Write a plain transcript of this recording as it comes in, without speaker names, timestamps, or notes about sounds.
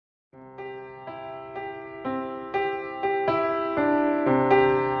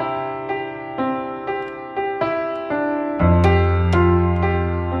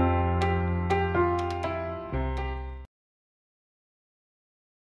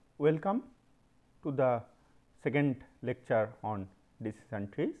Welcome to the second lecture on decision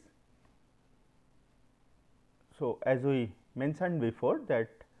trees. So, as we mentioned before that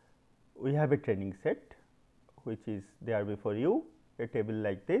we have a training set which is there before you, a table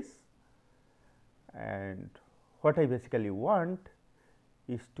like this, and what I basically want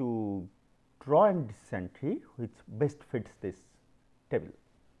is to draw a decision tree which best fits this table.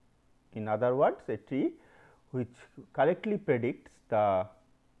 In other words, a tree which correctly predicts the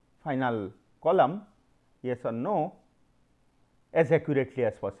final column yes or no as accurately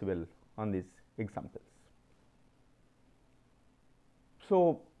as possible on these examples.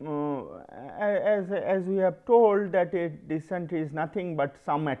 So, as we have told that a decision tree is nothing but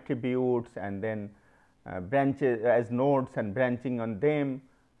some attributes and then branches as nodes and branching on them,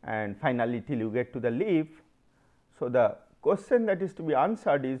 and finally, till you get to the leaf. So, the question that is to be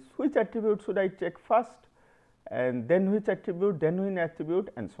answered is which attribute should I check first, and then which attribute, then which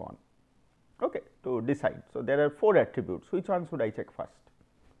attribute, and so on, to decide. So, there are 4 attributes, which one should I check first?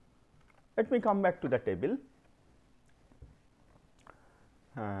 Let me come back to the table.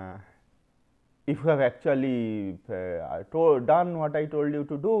 If you have actually done what I told you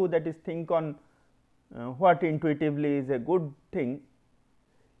to do, that is think on what intuitively is a good thing,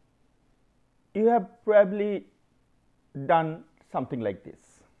 you have probably done something like this.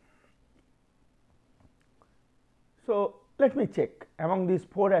 So, let me check among these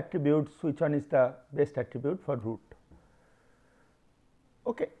 4 attributes which one is the best attribute for root.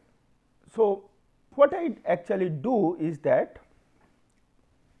 Okay. So, what I actually do is that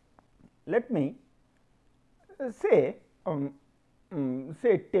let me say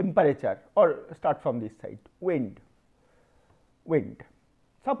say temperature, or start from this side, wind.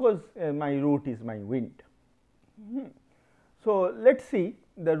 Suppose my root is my wind. So, let us see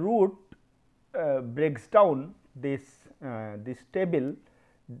the root breaks down this table,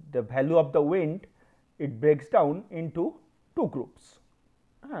 the value of the wind, it breaks down into 2 groups,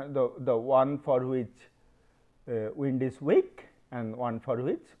 the one for which wind is weak and one for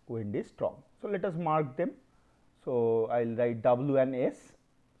which wind is strong. So, let us mark them. So, I will write W and S.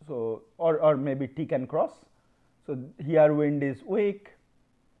 So, or maybe T can cross. So, here wind is weak,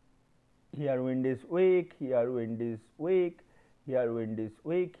 here wind is weak, here wind is weak, here wind is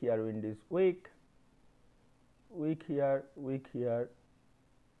weak, here wind is weak, weak here, weak here,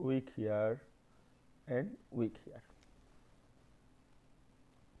 weak here, and weak here.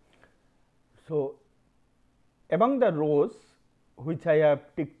 So, among the rows which I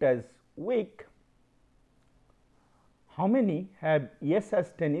have ticked as weak, how many have yes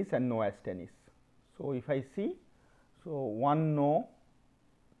as tennis and no as tennis? So, if I see, so 1 no,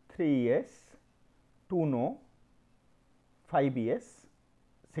 3 yes, 2 no, 5 yes,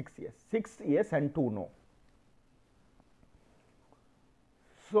 6 yes, 6 yes and 2 no.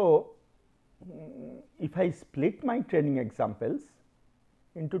 So, if I split my training examples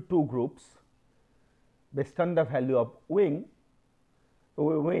into 2 groups based on the value of wind,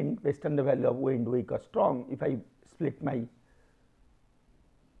 based on the value of wind, weak or strong, if I split my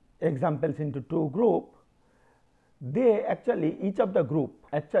examples into 2 groups, they actually each of the group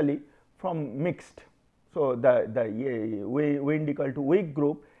actually from mixed. So, the wind equal to weak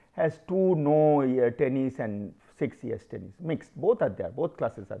group has 2 no tennis and 6 yes tennis, mixed, both are there, both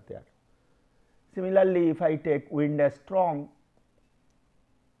classes are there. Similarly, if I take wind as strong,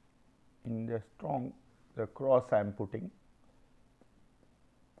 in the strong, the cross I am putting.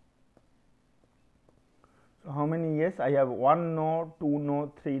 So, how many yes? I have 1 no, 2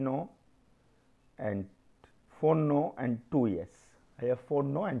 no, 3 no, and 4 no and 2 yes. I have 4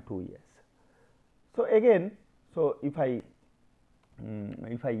 no and 2 yes. So, again, so if I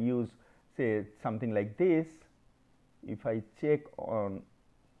use say something like this, if I check on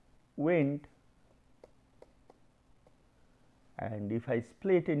wind and if I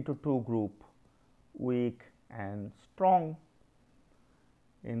split into 2 group, weak and strong,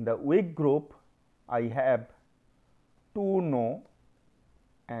 in the weak group I have 2 no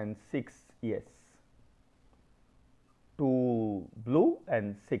and 6 yes, 2 blue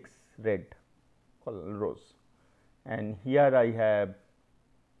and 6 red rows, and here I have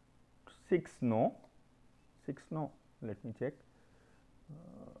 6 no, let me check,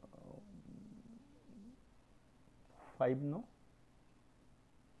 5 no,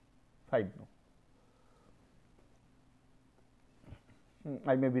 5 no.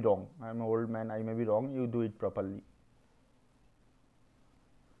 I may be wrong, I am an old man, I may be wrong, you do it properly.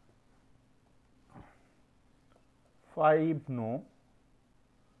 Five no,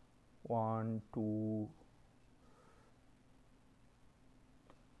 1, 2,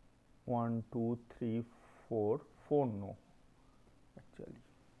 1, 2, 3, 4, 4 no actually.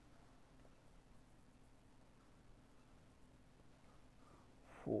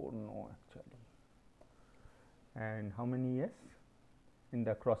 actually. And how many yes in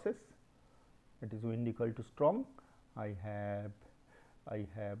the crosses? It is wind equal to strong. I have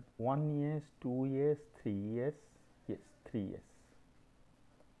 1 yes, 2 yes, 3 yes, yes, 3 yes,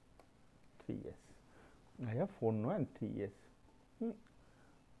 3 yes. I have 4 no and 3 yes.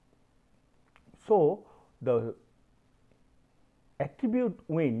 So, the attribute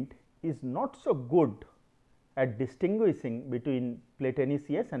wind is not so good at distinguishing between Platonist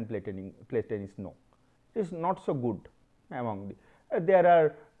yes and Platonist no. It is not so good among the. There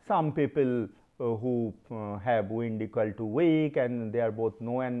are some people who have wind equal to weak and they are both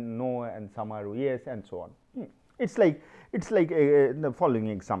no, and some are yes and so on. It's like the following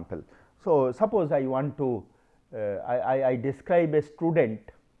example. So, suppose I want to I describe a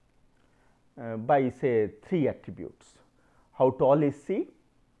student by say 3 attributes. How tall is she?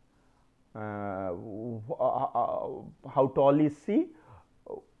 How tall is she?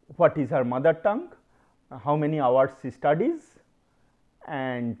 What is her mother tongue? How many hours she studies?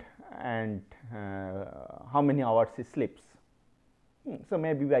 And how many hours she sleeps? So,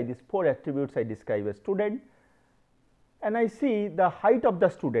 maybe by these 4 attributes I describe a student, and I see the height of the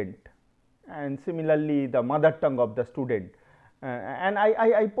student and similarly the mother tongue of the student, and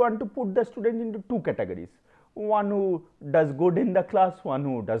I want to put the student into 2 categories, one who does good in the class, one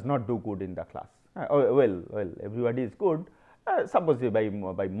who does not do good in the class. Well, everybody is good. Suppose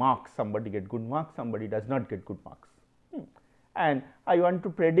by marks somebody get good marks, somebody does not get good marks. And I want to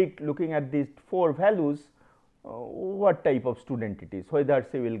predict looking at these 4 values what type of student it is, whether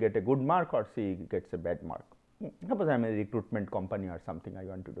she will get a good mark or she gets a bad mark. Suppose I am a recruitment company or something, I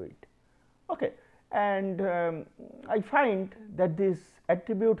want to do it. Okay. And I find that this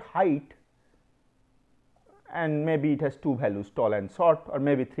attribute height, and maybe it has 2 values tall and short, or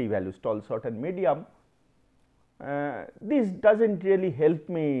maybe 3 values tall, short and medium. This does not really help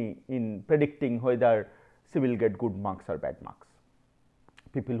me in predicting whether she will get good marks or bad marks.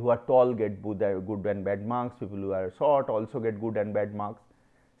 People who are tall get good and bad marks, people who are short also get good and bad marks.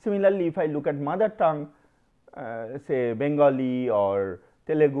 Similarly, if I look at mother tongue, say Bengali or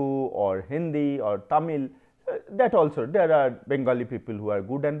Telugu or Hindi or Tamil, that also there are Bengali people who are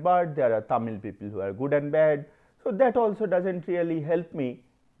good and bad, there are Tamil people who are good and bad. So, that also does not really help me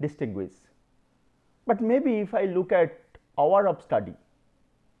distinguish. But maybe if I look at hour of study,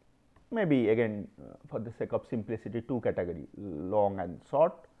 maybe again for the sake of simplicity 2 category, long and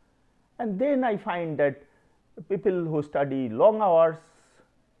short, and then I find that people who study long hours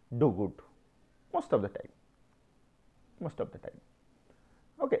do good most of the time,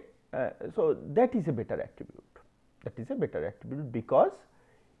 Okay. So, that is a better attribute, because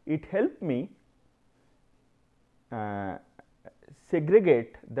it helped me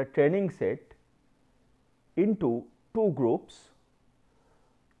segregate the training set into 2 groups,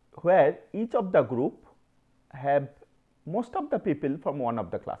 where each of the group have most of the people from one of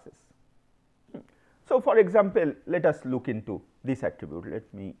the classes. So, for example, let us look into this attribute.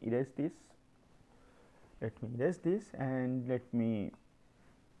 Let me erase this. And let me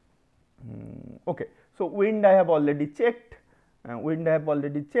okay. So, wind I have already checked.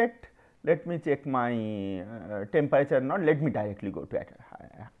 Let me check my temperature. Not let me directly go to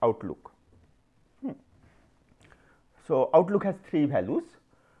Outlook. So, Outlook has 3 values.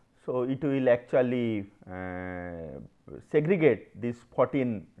 So, it will actually segregate these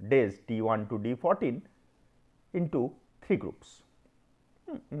 14 days D1 to D14 into 3 groups.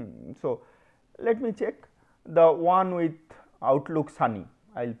 So, let me check the one with Outlook sunny,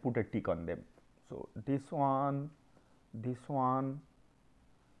 I will put a tick on them. So, this one,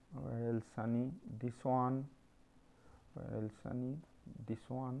 where else sunny, this one, where else sunny, this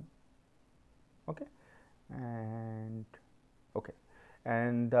one, okay. And okay,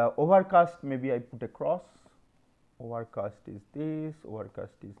 and overcast, maybe I put a cross. Overcast is this,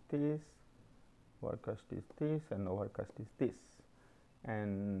 overcast is this, overcast is this, and overcast is this.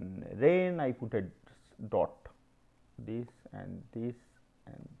 And rain, I put a dot, this and this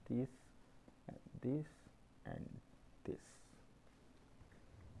and this and this and this.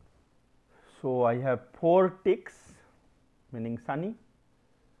 So, I have 4 ticks meaning sunny,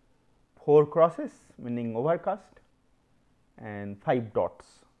 4 crosses meaning overcast, and 5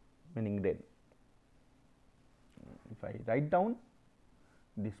 dots meaning rain. If I write down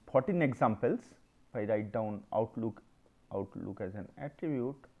these 14 examples, if I write down Outlook as an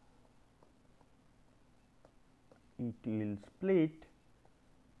attribute, it will split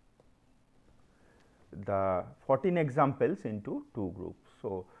the 14 examples into 2 groups.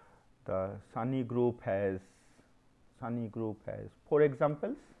 So, the sunny group has 4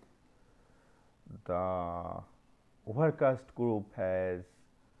 examples, the overcast group has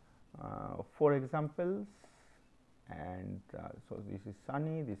 4 examples, and so this is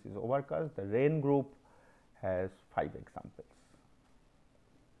sunny, this is overcast. The rain group has 5 examples.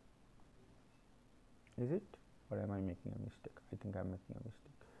 Is it, or am I making a mistake? I think I am making a mistake.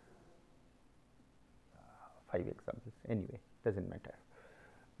 5 examples, anyway, does not matter.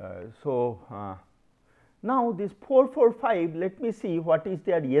 Now this 4 4 5, let me see what is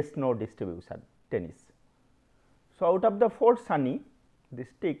their yes no distribution, tennis. So out of the 4 sunny, this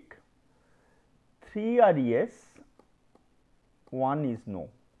tick, 3 are yes, 1 is no.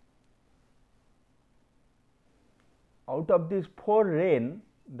 Out of these 4 rain,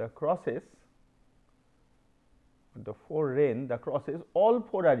 the crosses, the 4 rain, the crosses, all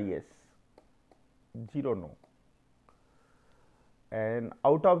 4 are yes, 0 no. And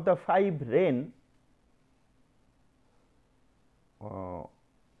out of the 5 rain,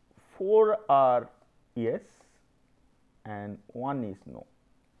 4 are yes and 1 is no.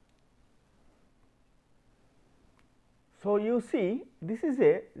 So, you see this is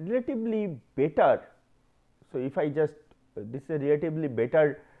a relatively better. So, if I just this is a relatively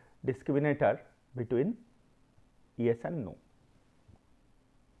better discriminator between yes and no.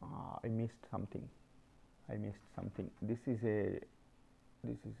 I missed something. This is a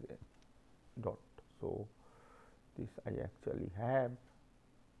dot. So, this I actually have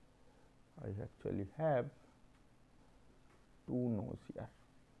 2 no's here.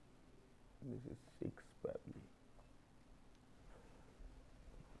 This is 6 probably.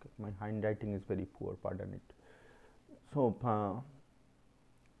 Okay, my handwriting is very poor, pardon it. So,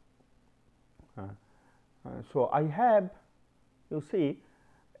 so I have, you see,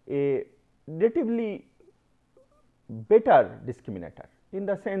 a relatively better discriminator, in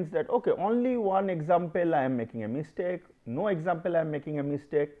the sense that okay, only one example I am making a mistake, no example I am making a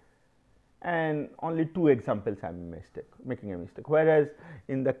mistake, and only 2 examples I am making a mistake. Whereas,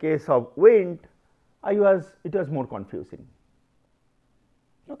 in the case of wind, it was more confusing.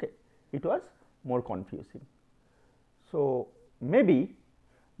 Okay, it was more confusing. So, maybe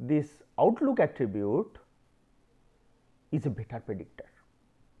this outlook attribute is a better predictor.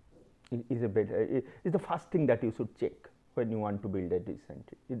 Is the first thing that you should check when you want to build a descent.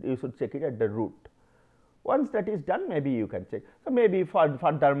 You should check it at the root. Once that is done, maybe you can check. So, maybe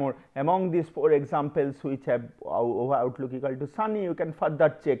furthermore, among these 4 examples which have outlook equal to sunny, you can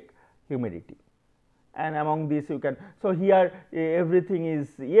further check humidity, and among these you can. So, here everything is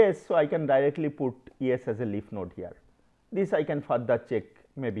yes. So, I can directly put yes as a leaf node here. This I can further check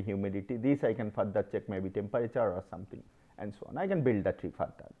maybe humidity, this I can further check maybe temperature or something, and so on. I can build the tree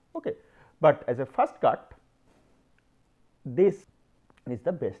further. Okay. But as a first cut, this is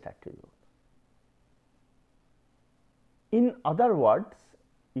the best attribute. In other words,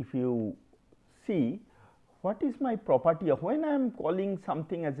 if you see what is my property of when I am calling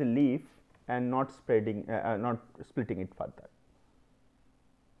something as a leaf and not splitting it further.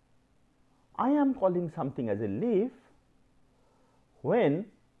 I am calling something as a leaf when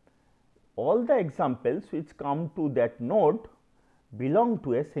all the examples which come to that node belong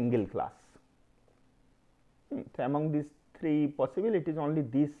to a single class. So, among these 3 possibilities, only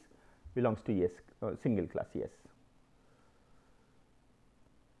this belongs to yes, single class yes.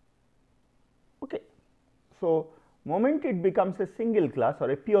 Okay. So, moment it becomes a single class or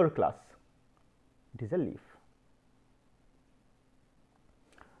a pure class, it is a leaf.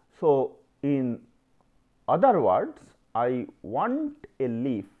 So, in other words, I want a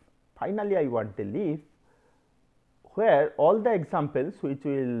leaf, finally, I want a leaf where all the examples which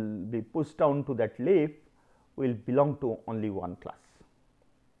will be pushed down to that leaf will belong to only one class.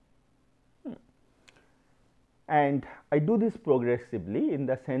 And I do this progressively, in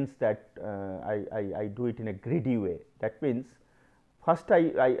the sense that I do it in a greedy way. That means, first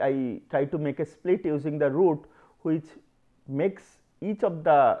I try to make a split using the root which makes each of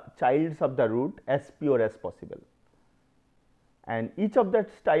the childs of the root as pure as possible. And each of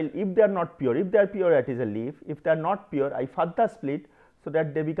that style, if they are not pure, if they are pure, it is a leaf. If they are not pure, I further split so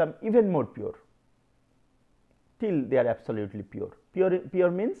that they become even more pure till they are absolutely pure.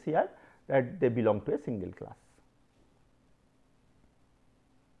 Pure means here that they belong to a single class.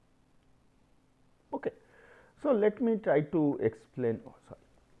 Okay. So, let me try to explain. Oh, sorry.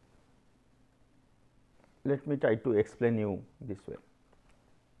 Let me try to explain you this way.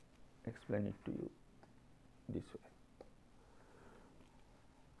 Explain it to you this way.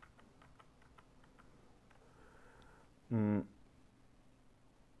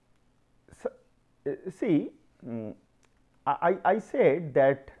 So, see, I said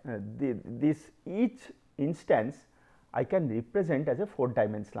that this each instance I can represent as a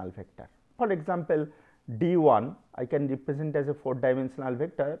 4-dimensional vector. For example, D1 I can represent as a 4-dimensional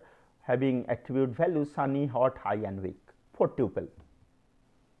vector having attribute values sunny, hot, high and weak, 4 tuple.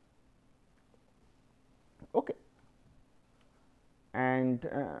 Okay. And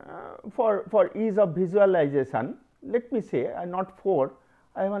for ease of visualization, let me say not 4,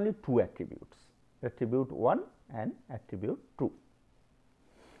 I have only 2 attributes, attribute 1 and attribute 2.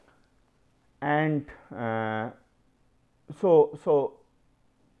 And so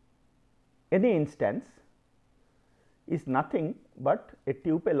any instance is nothing but a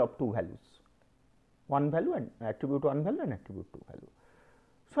tuple of 2 values, 1 value and attribute 1 value and attribute 2 value.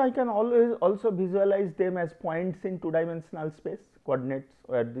 So, I can always also visualize them as points in 2 dimensional space, coordinates,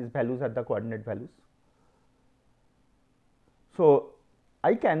 where these values are the coordinate values. So,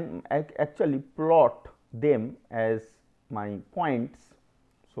 I can actually plot them as my points.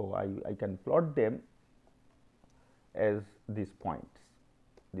 So, I can plot them as these points,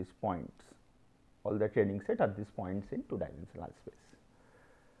 all the training set are these points in 2 dimensional space.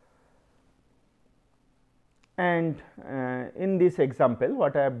 And in this example,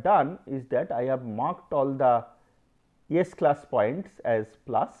 what I have done is that I have marked all the S class points as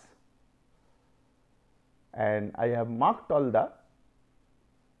plus and I have marked all the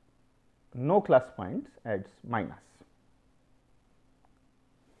no class points as minus.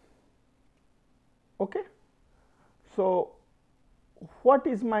 Okay. So, what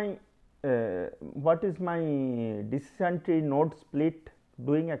is my decision tree node split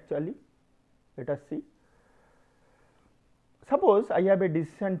doing actually? Let us see. Suppose I have a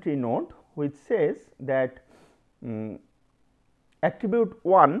decision tree node which says that attribute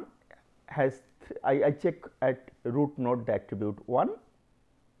 1 has I check at root node the attribute 1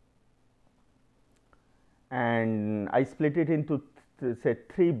 and I split it into say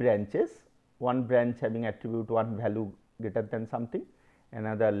 3 branches, one branch having attribute 1 value greater than something,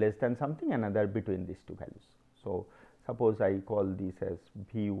 another less than something, another between these 2 values. So, suppose I call this as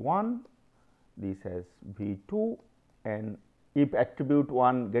V1, this as V2 and if attribute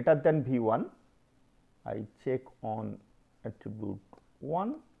 1 greater than V1, I check on attribute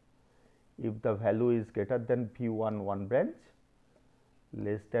 1, if the value is greater than V1 one branch,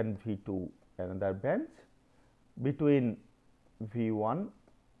 less than V2 another branch, between V1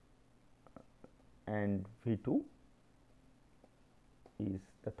 and V2 is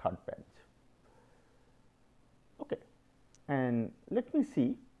the third branch. Okay. And let me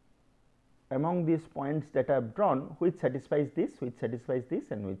see among these points that I have drawn which satisfies this, which satisfies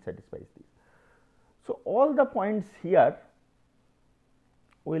this and which satisfies this. So, all the points here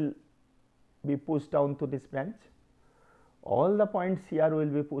will be pushed down to this branch, all the points here will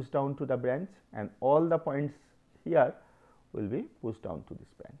be pushed down to the branch and all the points here will be pushed down to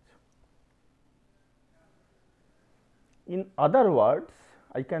this branch. In other words,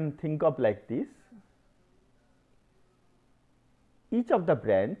 I can think of like this, each of the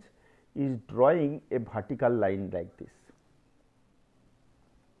branch is drawing a vertical line like this.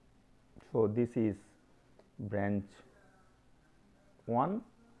 So, this is branch 1,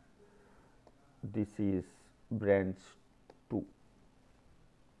 this is branch 2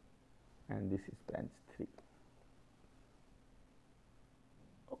 and this is branch 3.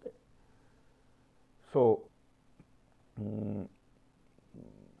 Okay. So,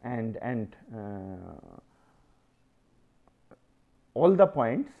 all the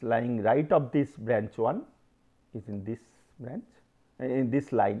points lying right of this branch 1 is in this branch, in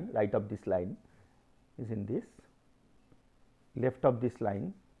this line, right of this line is in this, left of this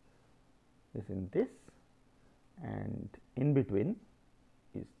line is in this and in between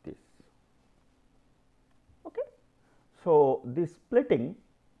is this. Okay. So, this splitting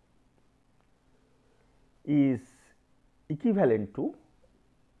is equivalent to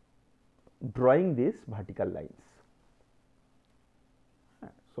drawing these vertical lines.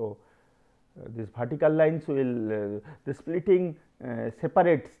 So, these vertical lines will the splitting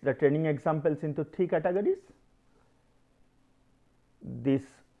separates the training examples into 3 categories. These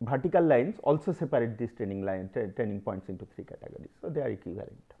vertical lines also separate these training points into 3 categories. So, they are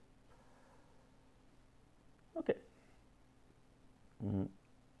equivalent. Okay.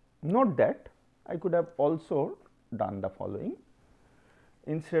 Note that I could have also done the following.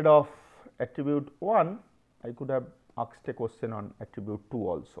 Instead of attribute 1, I could have asked a question on attribute 2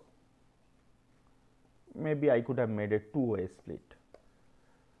 also. Maybe I could have made a 2-way split,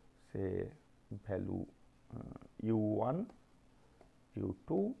 say value u1,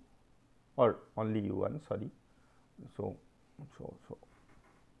 u2 or only u1, sorry. So,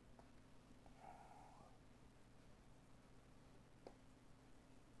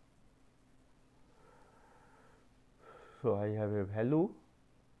 I have a value,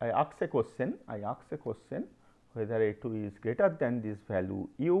 I ask a question whether A2 is greater than this value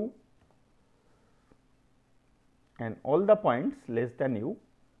u and all the points less than u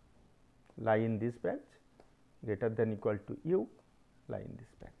lie in this branch, greater than equal to u lie in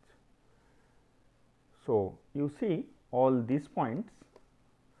this branch. So, you see all these points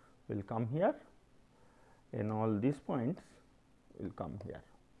will come here and all these points will come here.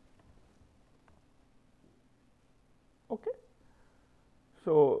 Okay.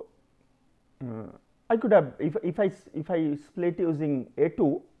 So, I could have if I split using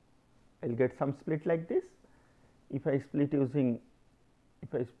A2, I will get some split like this. If I split using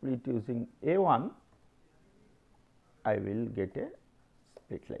A1, I will get a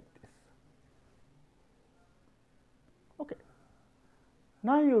split like this. Okay.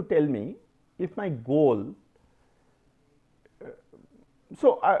 Now, you tell me if my goal.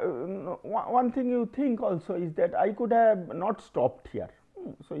 So, one thing you think also is that I could have not stopped here.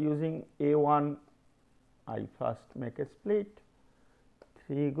 So, using A1, I first make a split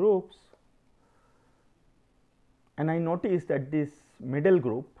 3 groups, and I notice that this middle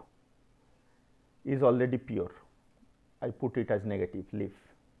group is already pure. I put it as negative, leaf.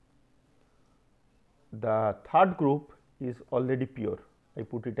 The third group is already pure. I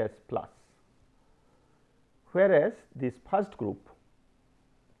put it as plus. Whereas, this first group,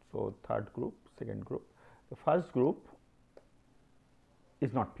 so third group, second group, the first group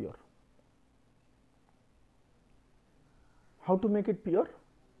is not pure. How to make it pure?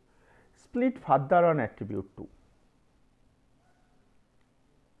 Split further on attribute 2.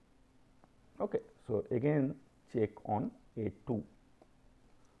 Okay. So, again check on A2,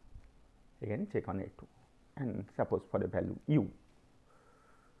 again check on A2, and suppose for a value u,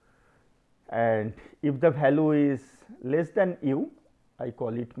 and if the value is less than u, I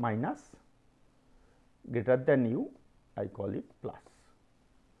call it minus, greater than u, I call it plus.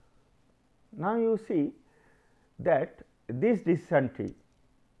 Now, you see that this decision tree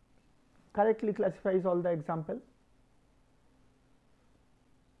correctly classifies all the example,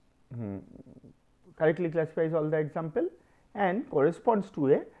 and corresponds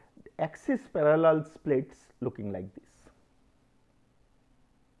to a axis parallel splits looking like this.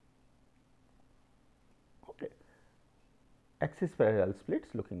 Okay. Axis parallel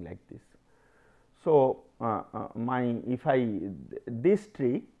splits looking like this. So, if I this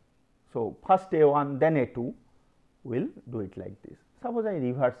tree, so first A1 then A2 will do it like this. Suppose I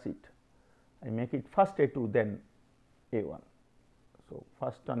reverse it, I make it first A2 then A1. So,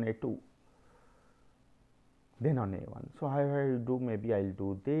 first on A2 then on A1. So, however I do, maybe I will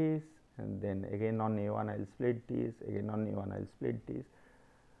do this, and then again on A1 I will split this, again on A1 I will split this.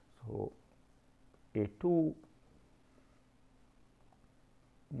 So, A2,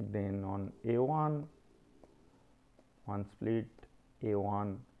 then on A1 one split,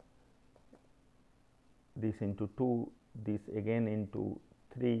 A1 this into 2, this again into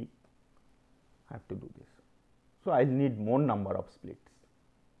 3, I have to do this. So, I will need more number of splits.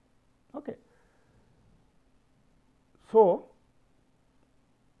 Okay. So,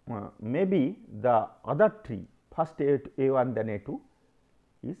 maybe the other tree first A1 then A2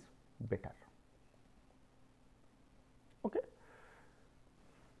 is better. Okay.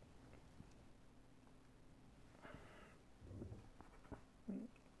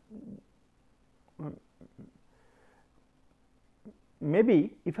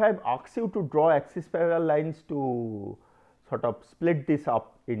 Maybe if I have asked you to draw axis parallel lines to sort of split this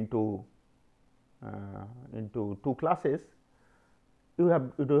up into 2 classes, you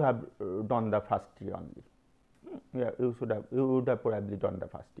would have done the first tree only. Yeah, you would have probably done the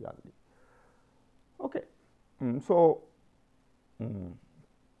first tree only. Okay. So,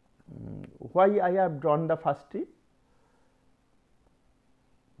 why I have drawn the first tree?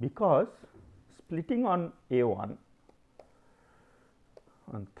 Because splitting on A1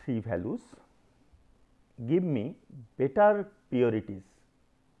 on 3 values give me better purities.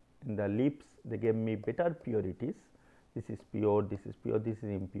 In the leaps they gave me better purities, this is pure, this is pure, this is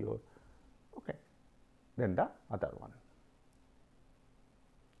impure, okay, than the other one.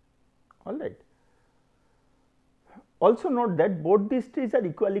 All right. Also note that both these trees are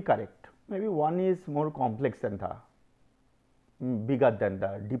equally correct, maybe one is more complex than the bigger than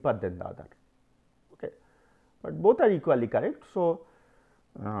the deeper than the other, okay, but both are equally correct. So,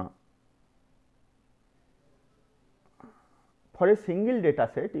 for a single data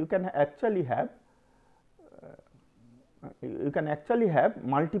set you can actually have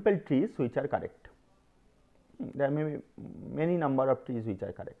multiple trees which are correct. There may be many number of trees which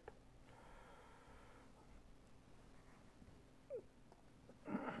are correct.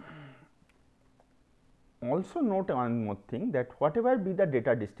 Also note one more thing, that whatever be the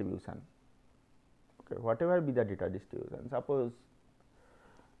data distribution, okay, whatever be the data distribution, suppose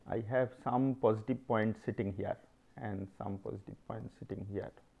I have some positive point sitting here and some positive point sitting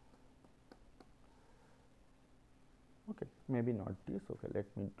here. Okay, maybe not this. Okay, let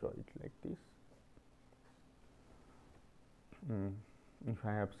me draw it like this. If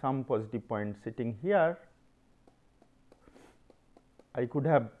I have some positive point sitting here, I could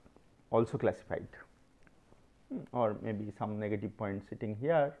have also classified, or maybe some negative point sitting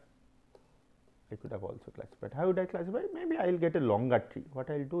here, I could have also classified. How would I classify? Maybe I will get a longer tree. What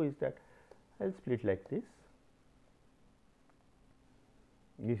I will do is that I will split like this.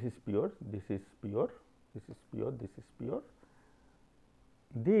 This is pure, this is pure, this is pure, this is pure.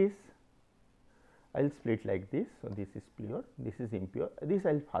 This I will split like this. So, this is pure, this is impure, this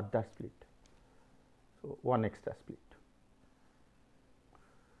I will further split. So, one extra split.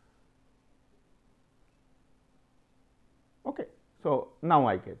 Okay. So, now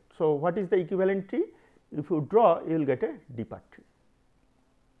I get. So, what is the equivalent tree? If you draw, you will get a deeper tree.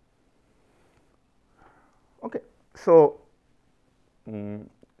 Okay. So,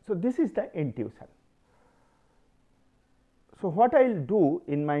 so this is the intuition. So, what I will do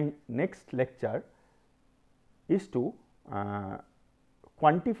in my next lecture is to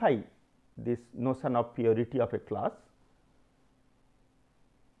quantify this notion of purity of a class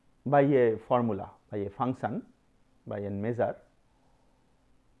by a formula, by a function, by a measure,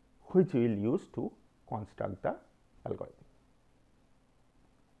 which we will use to construct the algorithm.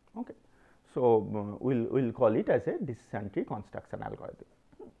 Okay. So, we will call it as a decision tree construction algorithm,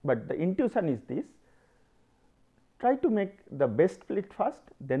 but the intuition is this: try to make the best split first,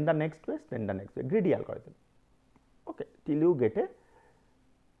 then the next best, then the next best, greedy algorithm, okay, till you get a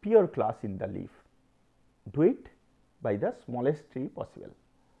pure class in the leaf. Do it by the smallest tree possible.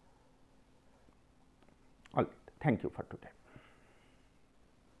 All right. Thank you for today.